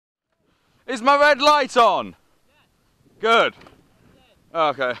Is my red light on? Good.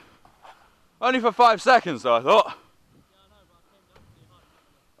 Okay. Only for 5 seconds though, I thought.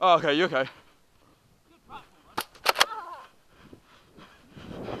 Oh, okay, you okay?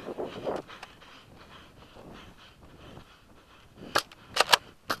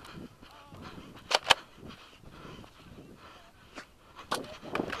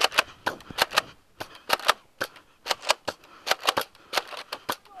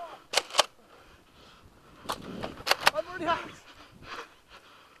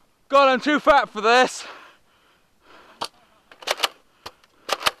 God, I'm too fat for this.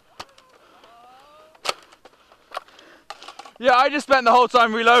 Yeah, I just spent the whole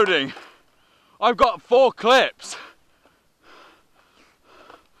time reloading. I've got 4 clips.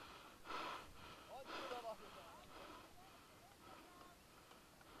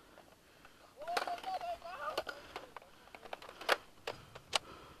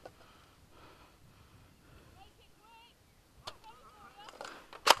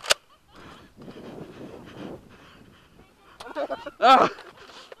 Ah.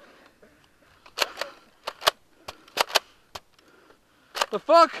 The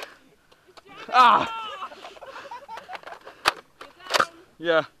fuck? Ah!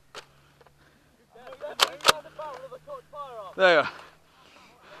 Yeah. There you go.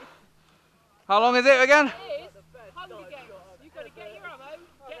 How long is it again? It is Hunger Games. You've got to get your ammo,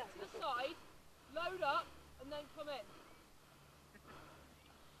 get to the side, load up, and then come in.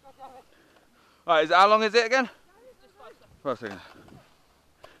 Alright, how long is it again? Just 5 seconds. 5 seconds.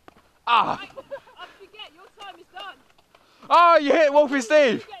 Ah! Right, I forget, your time is done. Oh, you hit Wolfie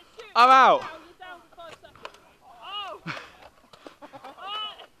Steve! I'm out. You're down for 5 seconds. Oh!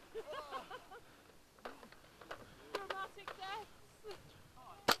 Dramatic death.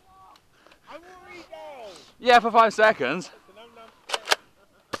 I will read now. Yeah, for 5 seconds.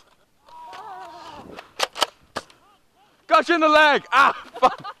 Got you in the leg! Ah!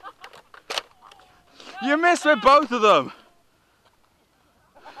 Fuck. You missed with both of them.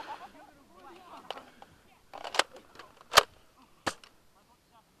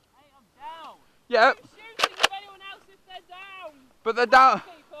 Yeah. Shooting of anyone else if they're down. But they're down.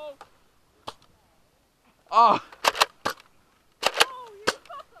 People. Oh. Oh, you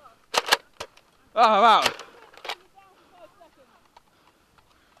fucker. Oh, I'm out. You're down for 5 seconds.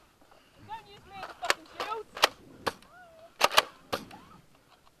 And don't use me as a fucking shield.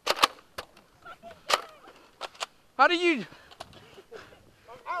 How do you...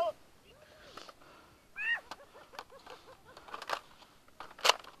 Out.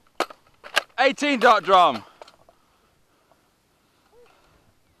 18 dot drum.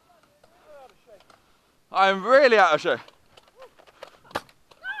 I'm really out of shape.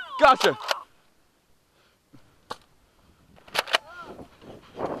 Gotcha.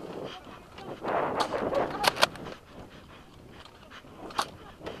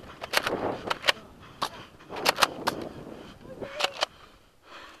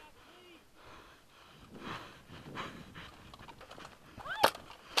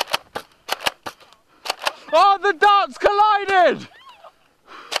 Oh, the darts collided!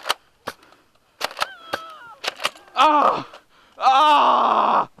 Ah!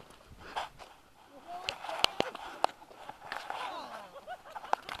 Ah!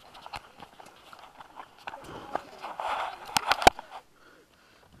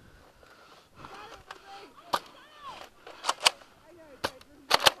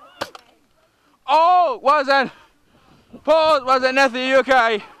 Oh, was it? Pause, was it Nethy? You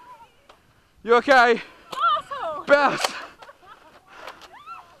okay? You okay? Best.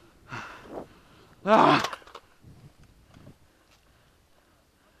 Ah.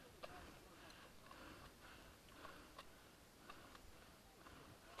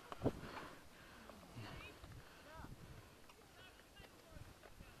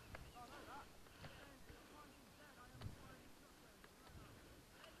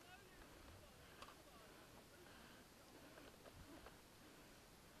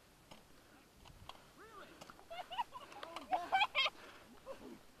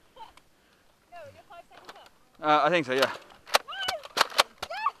 I think so, yeah.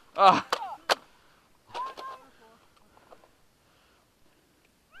 Ah.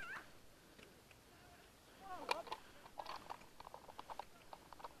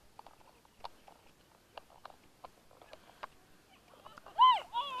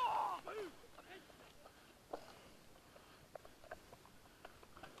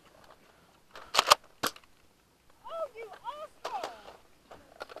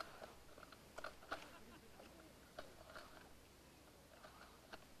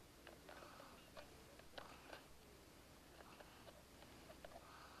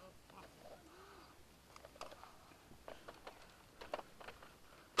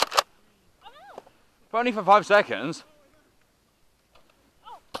 But only for 5 seconds.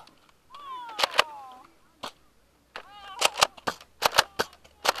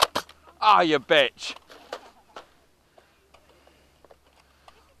 Ah, you bitch.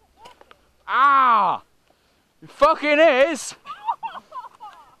 Ah! It fucking is!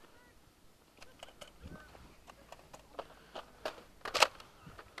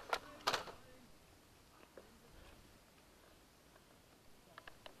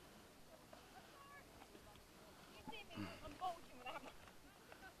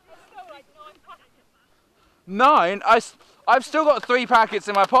 Nine? I've still got 3 packets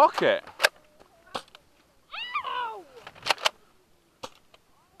in my pocket. Ow!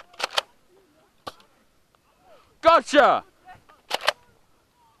 Gotcha!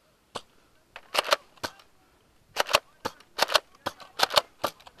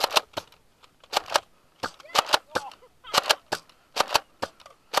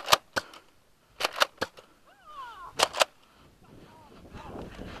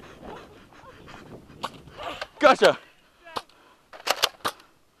 Gotcha!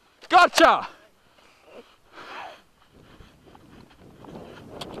 Gotcha!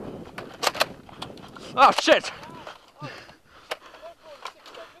 Oh shit!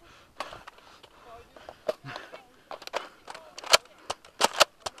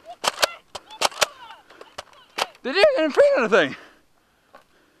 Did you didn't print anything?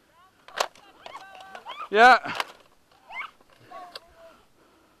 Yeah.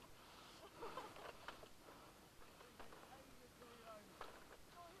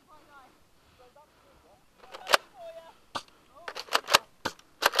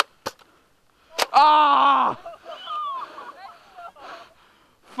 Ah!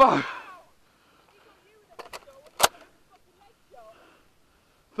 Fuck.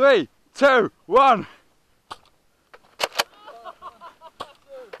 3, 2, 1.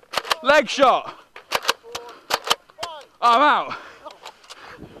 Leg shot. I'm out.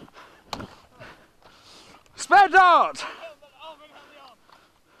 Spare dart.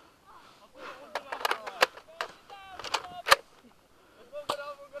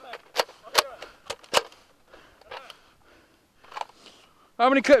 How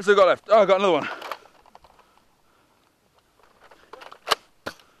many clips have I got left? Oh, I got another one.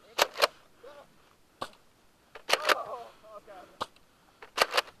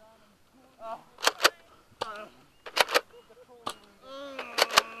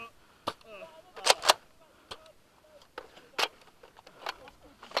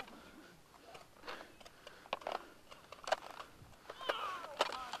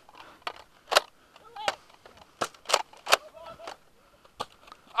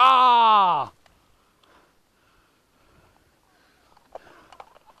 Ah!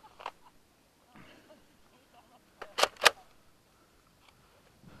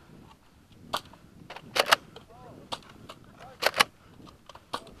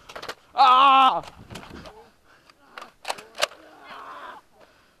 Ah!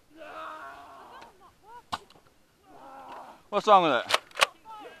 What's wrong with it?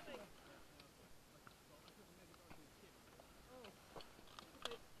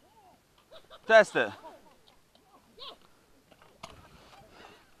 Test it.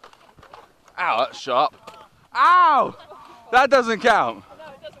 Ow, that's sharp. Ow! That doesn't count.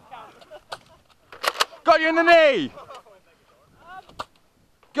 No, it doesn't count. Got you in the knee!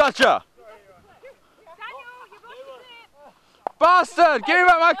 Gotcha! Daniel, you've lost your clip. Bastard! Give me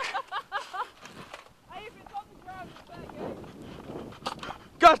back my... Hey, if it's on the ground, it's fair game.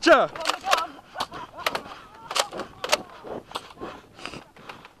 Gotcha! On the gun.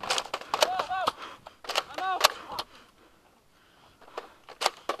 I'm out.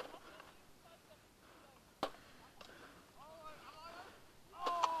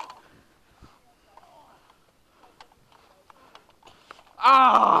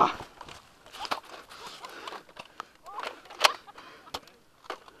 Ah!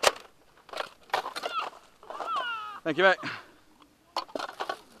 Thank you, mate.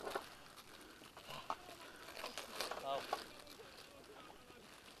 Well,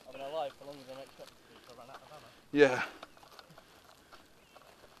 I've been alive for longer than I expected to, so I ran out of ammo. Yeah.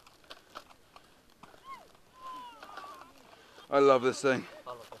 I love this thing. I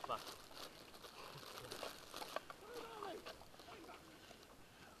love the fact.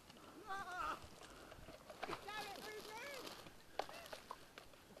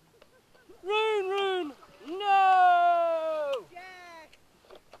 Rune, Rune! No!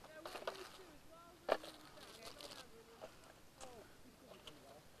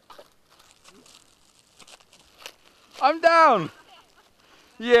 I'm down!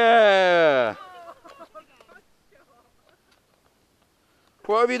 Yeah!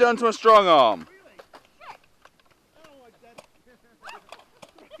 What have you done to my strong arm?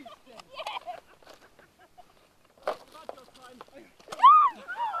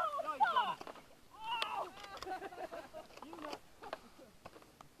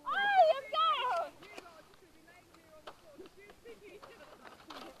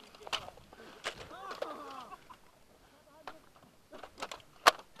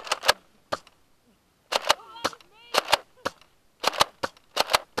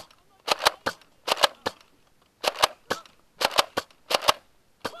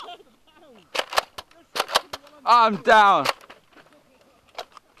 I'm down.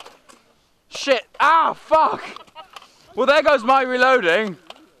 Shit. Ah, fuck. Well, there goes my reloading.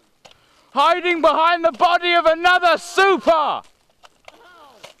 Hiding behind the body of another super.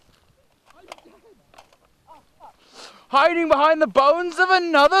 Hiding behind the bones of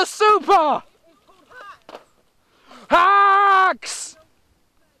another super. Hacks.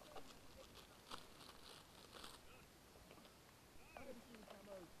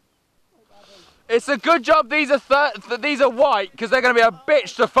 It's a good job these are white, because they're going to be a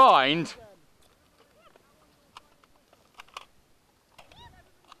bitch to find.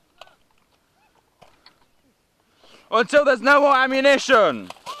 Until there's no more ammunition.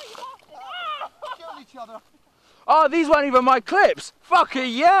 Oh, these weren't even my clips. Fuck it,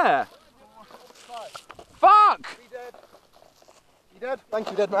 yeah. Fuck. You dead? Thank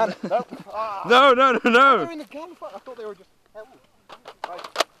you, dead man. Nope. No, no, no, no. They're in the gunfight. I thought they were just.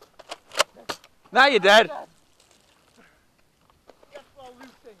 Right. Now you're dead.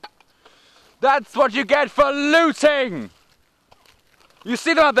 That's what you get for looting. You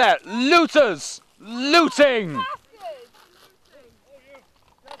see them up there? Looters. Looting.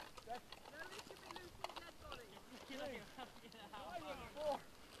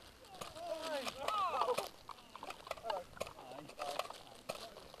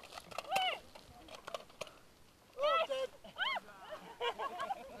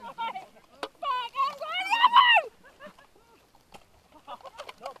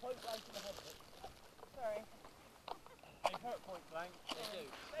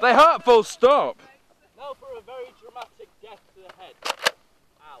 They hurt full stop. Now for a very dramatic death to the head.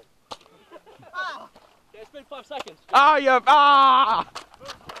 Ow. Okay, it's been 5 seconds. Ah, you. Ah!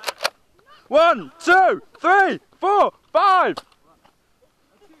 1, 2, 3, 4, 5.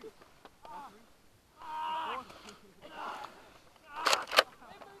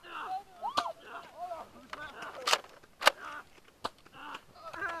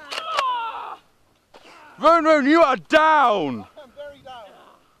 Roon, you are down. I'm very down.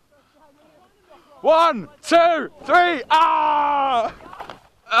 1, 2, 3. Ah!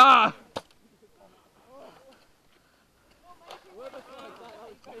 Ah!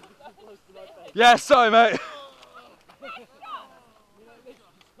 Yeah, sorry, mate.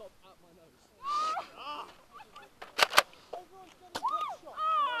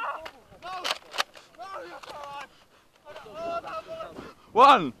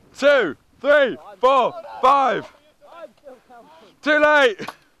 One, 2, 3, 4, 5. Too late.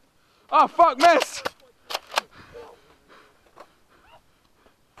 Oh fuck, missed.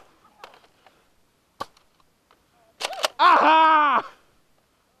 Aha!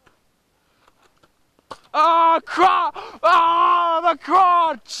 Ah, crotch! Ah, the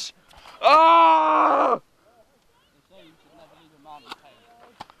crotch! Ah!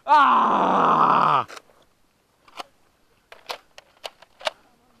 Ah!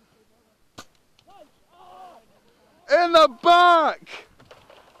 In the back!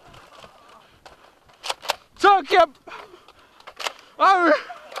 Took your... Oh!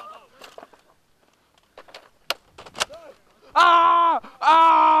 Ah!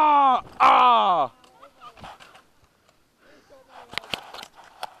 Ah! Ah!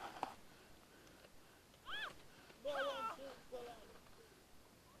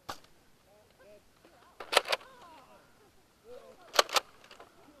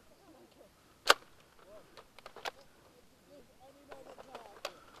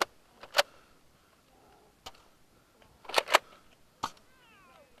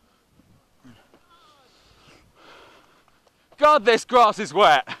 God, this grass is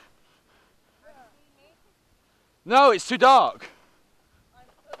wet. No, it's too dark.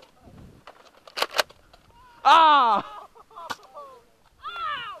 Ah!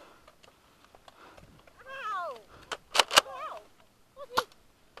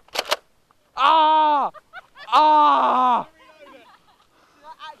 Ah! Ah!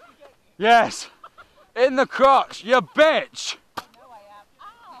 Yes, in the crotch, you bitch.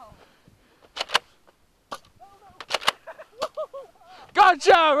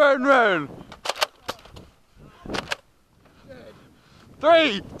 Gotcha, Roon.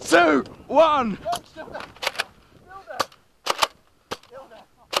 3, 2, 1.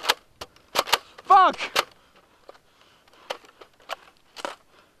 Fuck!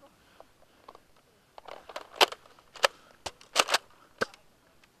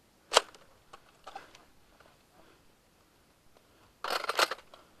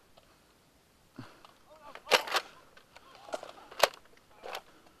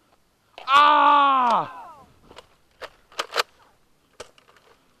 Ah!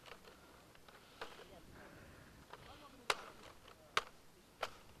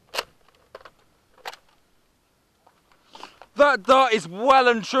 That dart is well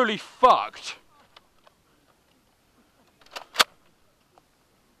and truly fucked.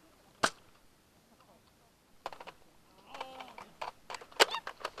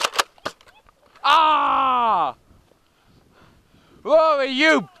 Ah! Rory,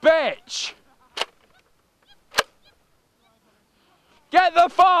 you bitch! Get the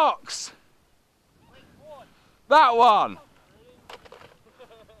fox! That one!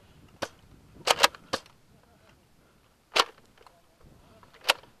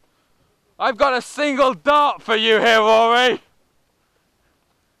 I've got a single dart for you here, Rory!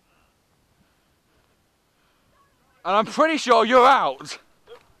 And I'm pretty sure you're out.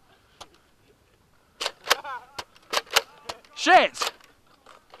 Shit!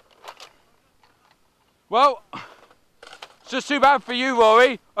 Well, it's just too bad for you,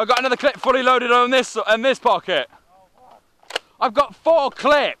 Rory. I've got another clip fully loaded on this pocket. I've got 4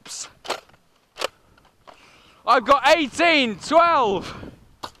 clips. I've got 18, 12,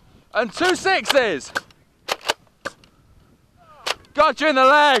 and 2 6s. Got you in the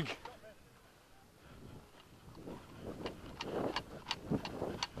leg.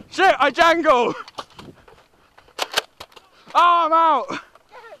 Shit, I jangle. Oh, I'm out! How did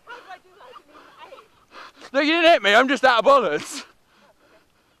I do that? I didn't even aim. No, you didn't hit me, I'm just out of bullets.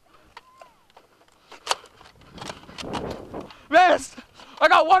 Missed! I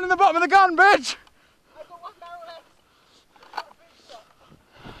got one in the bottom of the gun, bitch! I've got 1 barrel left.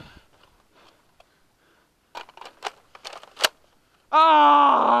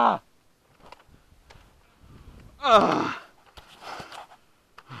 Ah!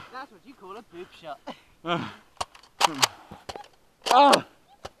 That's what you call a boob shot. Ah!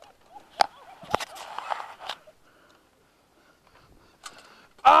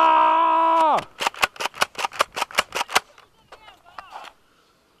 Ah!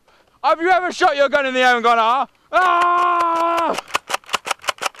 Have you ever shot your gun in the air and gone, ah? Ah!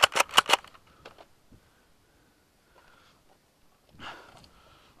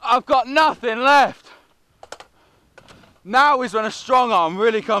 I've got nothing left. Now is when a strong arm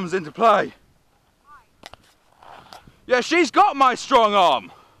really comes into play. Yeah, she's got my strong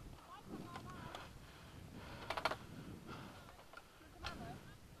arm.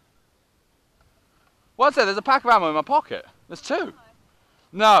 What's that? There's a pack of ammo in my pocket. There's 2.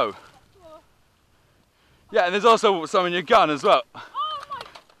 No. Yeah, and there's also some in your gun as well. Oh my!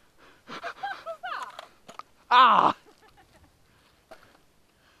 What the fuck was that? Ah!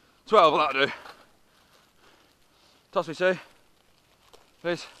 12 will that do. Toss me 2.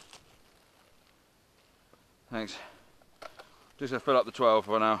 Please. Thanks. Just gonna fill up the 12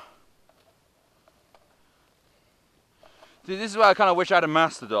 for now. See, this is where I kind of wish I had a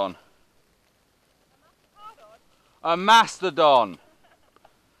mastodon. A mastodon.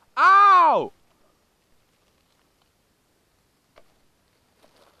 Ow!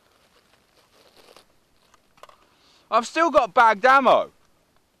 I've still got bagged ammo.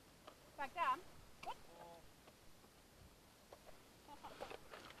 Back down. What?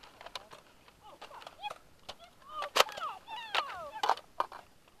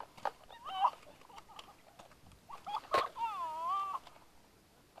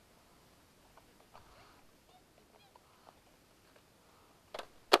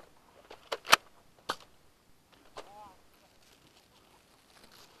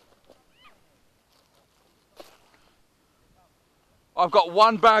 I've got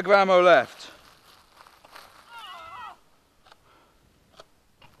 1 bag of ammo left.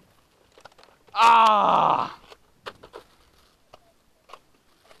 Ah!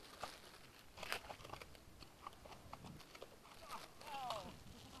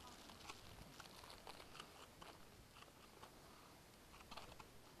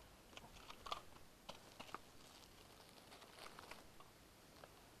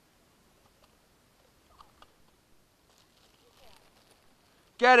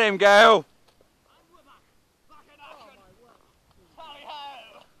 Get him, Gail!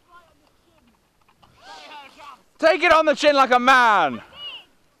 Take it on the chin like a man!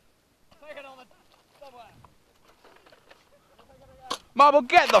 Take it on the somewhere. Marble,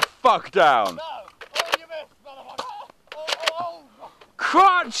 get the fuck down! No! Oh, you missed, motherfucker! Oh!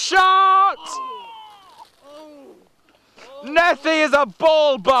 Crotch shot! Oh! Nethy is a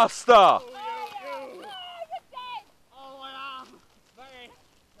ball buster! Oh, I am! Very.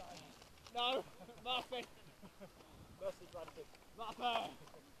 No! Murphy! Mercy granted. Murphy!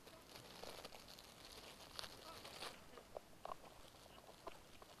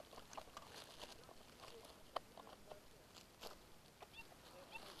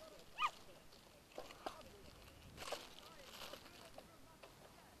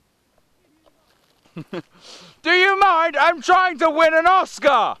 Do you mind? mind, I'm trying to win an Oscar!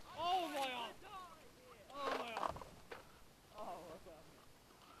 Oh my arm! Oh my arm! Oh,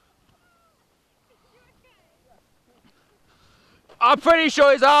 I'm pretty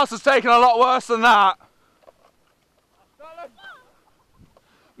sure his arse has taken a lot worse than that.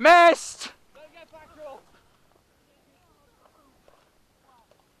 Missed! don't get back roll.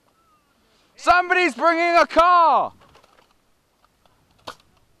 Somebody's bringing a car!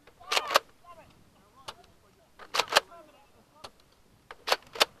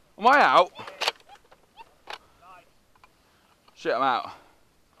 Am I out? Shit, I'm out.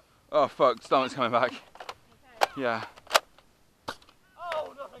 Oh fuck, stomach's coming back. Yeah.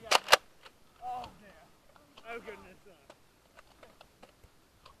 Oh, not again. Oh dear. Oh goodness.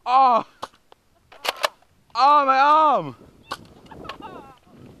 Oh! Oh, my arm!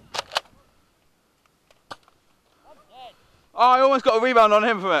 Oh, I almost got a rebound on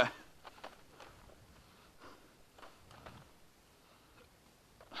him from it.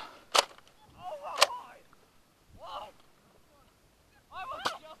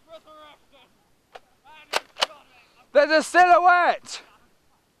 There's a silhouette!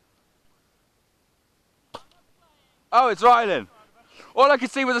 Oh, it's Rylan. All I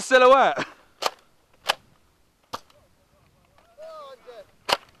could see was a silhouette.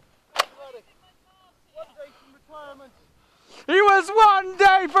 He was 1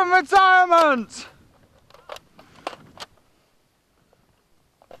 day from retirement!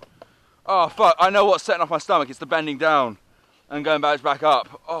 Oh fuck, I know what's setting off my stomach, it's the bending down and going back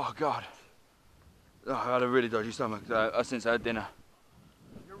up. Oh god. Oh, I had a really dodgy stomach since I had dinner.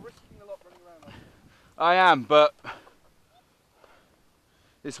 You're risking a lot running around. I am, but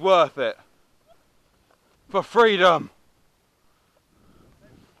it's worth it. For freedom.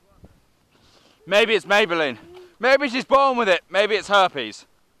 Maybe it's Maybelline. Maybe she's born with it. Maybe it's herpes.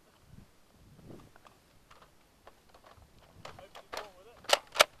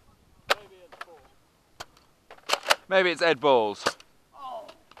 Maybe it's Ed Balls. Oh.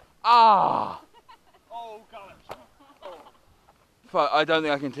 Ah! Oh, gosh. Oh. Fuck, I don't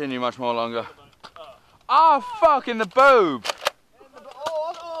think I can continue much more longer. Ah, fuck, in the boob!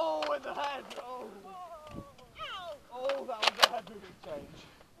 Oh, in the head. Oh. Oh, that was a head moving change.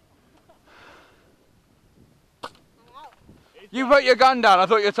 You put your gun down, I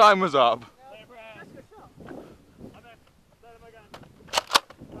thought your time was up.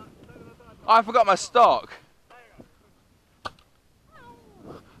 I forgot my stock.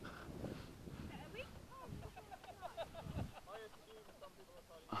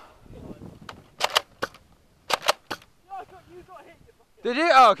 Did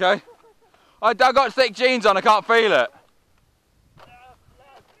you? Oh, okay. I got thick jeans on, I can't feel it.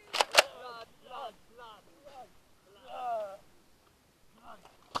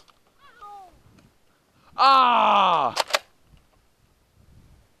 Ah!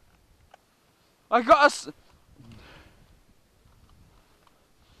 I got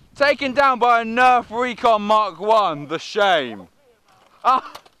taken down by a Nerf Recon Mark 1, the shame.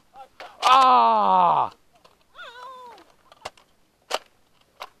 Ah! Ah!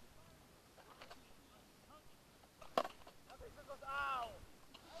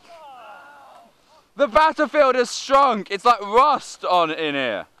 The battlefield has shrunk. It's like rust on in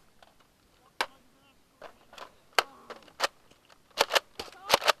here.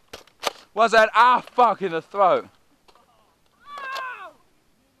 What's that? Ah, fuck in the throat.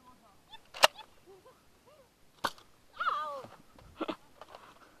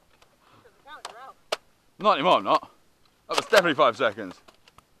 Not anymore, I'm not. That was definitely 5 seconds.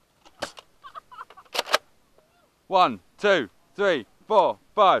 1, 2, 3, 4,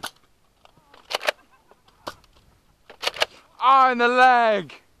 5. Ah, in the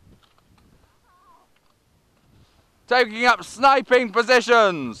leg. Taking up sniping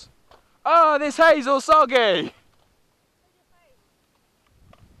positions. Oh, this hazel soggy.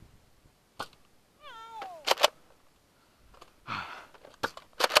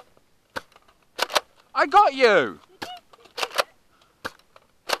 I got you.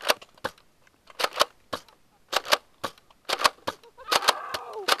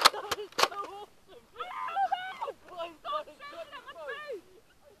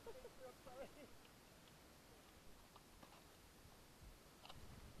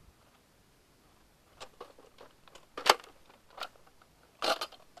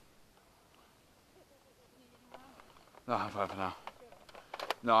 No, I'm fine for now.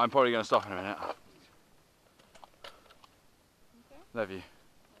 No, I'm probably going to stop in a minute. Love you.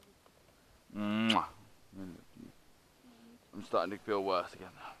 Mwah. I'm starting to feel worse again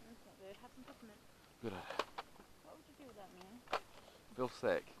now. Have some peppermint. Good idea. What would you do with that, man? Feel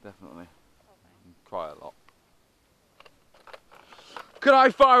sick, definitely. Okay. Cry a lot. Can I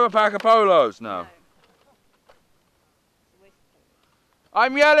fire a pack of polos? No.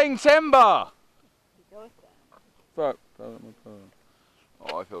 I'm yelling timber! Fuck.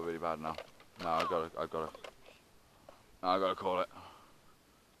 Oh, I feel really bad now. No, I've gotta call it.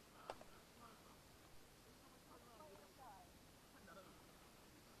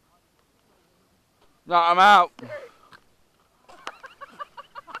 No, I'm out.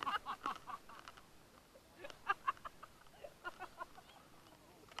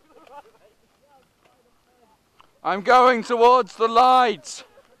 I'm going towards the lights.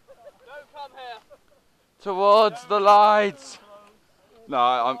 Don't come here. Towards the lights. No,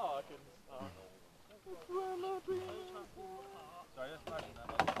 I'm.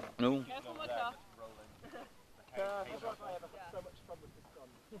 No. Careful my car.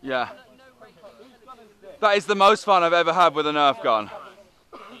 Yeah. That is the most fun I've ever had with a Nerf gun.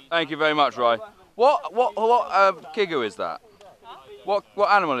 Thank you very much, Roy. What Kigu is that? What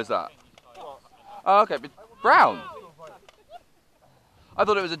animal is that? Oh, okay, but brown. I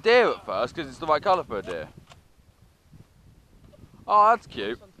thought it was a deer at first because it's the right colour for a deer. Oh, that's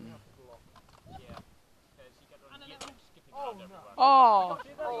cute. Oh.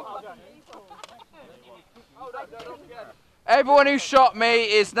 Everyone who shot me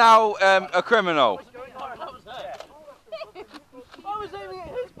is now a criminal. I was aiming at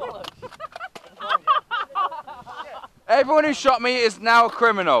his bollocks. Everyone who shot me is now a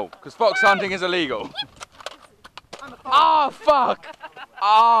criminal because fox hunting is illegal. Ah, oh, fuck.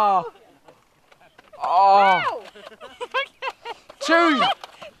 Ah. Oh. Two. We danced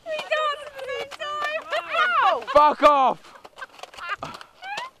at the same time. Wow. Fuck off.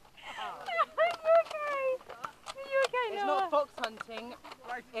 It's not fox hunting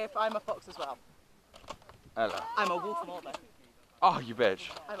if I'm a fox as well. Hello. I'm a wolf more though. Oh, you bitch.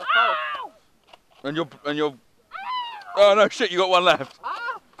 I'm a foal. And you're. Oh no, shit! You got one left.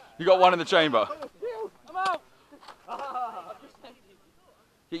 You got one in the chamber. I'm out.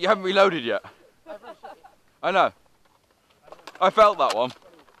 You haven't reloaded yet. I know. I felt that one.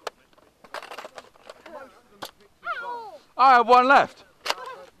 I have one left.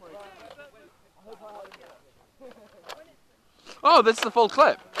 Oh, this is the full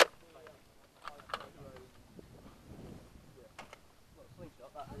clip.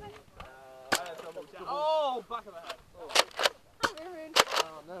 Oh, back of the head.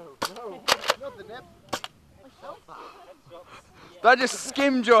 Oh no, not the nip. I felt that. That just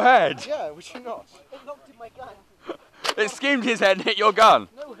skimmed your head. Yeah, would you not? It knocked in my gun. It skimmed his head and hit your gun.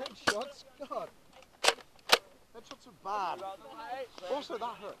 No headshots, God. Headshots are bad. Also,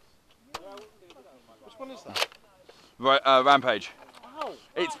 that hurts. Which one is that? Right, Rampage. Ow.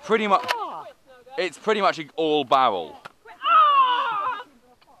 It's pretty much. It's pretty much all barrel.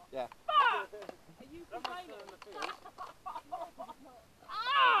 Yeah.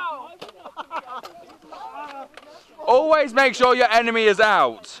 Always make sure your enemy is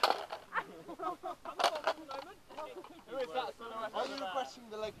out. Are you requesting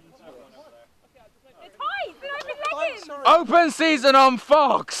the leggings for this? It's tight. They're open leggings. Sorry. Open season on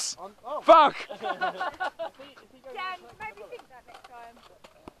Fox. Oh. Fuck. Yeah, maybe think that next time.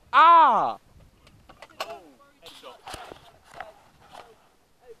 Ah.